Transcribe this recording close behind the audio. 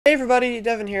Hey everybody,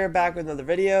 Devin here, back with another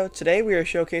video. Today we are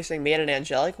showcasing Made in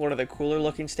Angelic, one of the cooler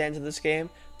looking stands in this game.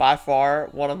 By far,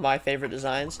 one of my favorite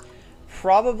designs.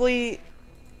 Probably,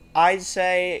 I'd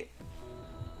say,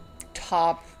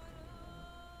 top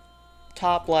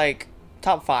 5,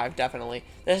 definitely.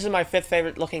 This is my 5th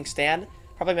favorite looking stand.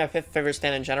 Probably my 5th favorite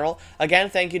stand in general.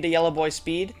 Again, thank you to Yellow Boy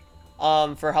Speed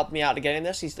for helping me out to getting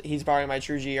this. He's borrowing my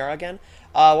True GR again.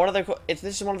 This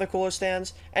is one of the cooler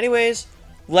stands. Anyways,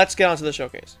 let's get on to the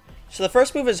showcase. So the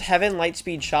first move is Heaven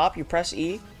Lightspeed Chop. You press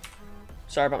E.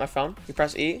 Sorry about my phone. You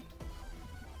press E.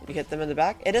 You hit them in the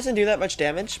back. It doesn't do that much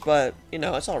damage, but, you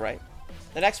know, it's alright.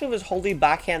 The next move is Holy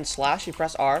Backhand Slash. You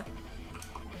press R.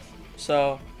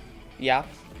 So, yeah.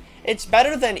 It's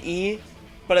better than E,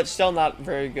 but it's still not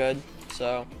very good.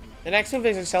 So, the next move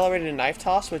is Accelerated Knife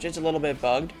Toss, which is a little bit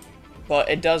bugged, but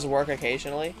it does work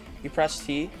occasionally. You press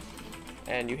T,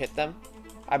 and you hit them.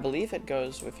 I believe it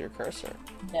goes with your cursor.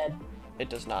 Dead. It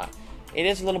does not. It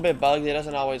is a little bit bugged. It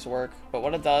doesn't always work. But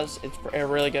when it does, it's a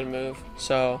really good move.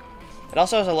 So, it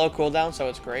also has a low cooldown, so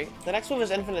it's great. The next move is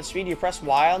Infinite Speed. You press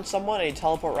Y on someone and you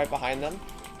teleport right behind them.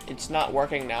 It's not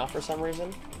working now for some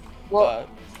reason. Well,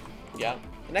 but, yeah.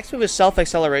 The next move is Self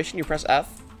Acceleration. You press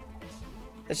F.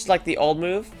 This is like the old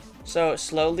move. So,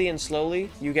 slowly and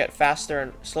slowly, you get faster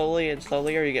and slowly,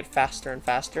 or you get faster and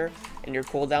faster. And your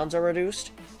cooldowns are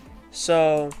reduced.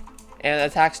 So, and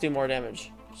attacks do more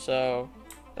damage. So,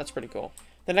 that's pretty cool.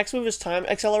 The next move is Time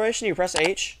Acceleration. You press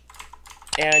H,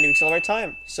 and you accelerate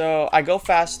time. So, I go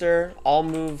faster, all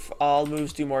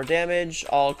moves do more damage,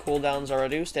 all cooldowns are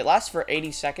reduced. It lasts for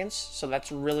 80 seconds, so that's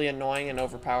really annoying and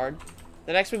overpowered.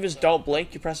 The next move is Don't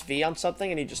Blink. You press V on something,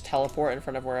 and you just teleport in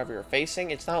front of wherever you're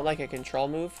facing. It's not like a control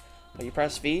move, but you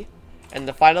press V. And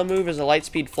the final move is a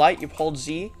Lightspeed Flight. You hold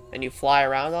Z, and you fly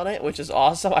around on it, which is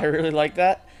awesome. I really like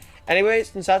that. Anyways,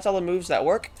 since that's all the moves that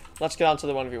work, let's get on to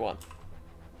the 1v1.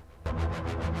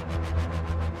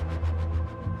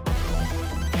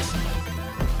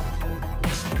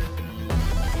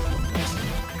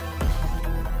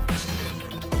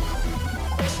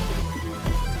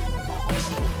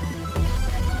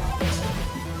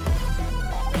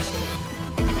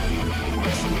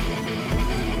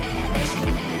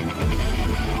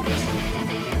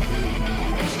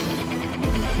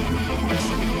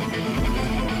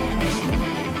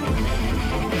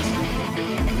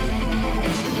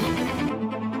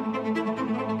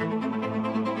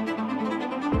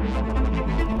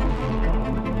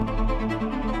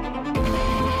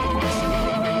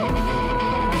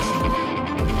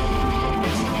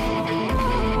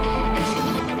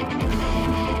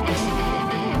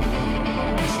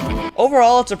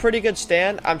 Overall, it's a pretty good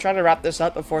stand. I'm trying to wrap this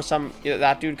up before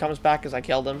that dude comes back because I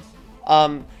killed him.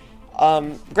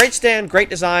 Great stand, great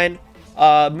design.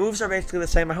 Moves are basically the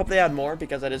same. I hope they add more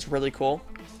because that is really cool.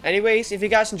 Anyways, if you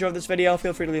guys enjoyed this video,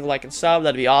 feel free to leave a like and sub.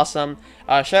 That'd be awesome.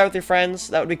 Share it with your friends.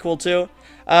 That would be cool too.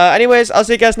 Anyways, I'll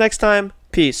see you guys next time.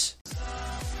 Peace.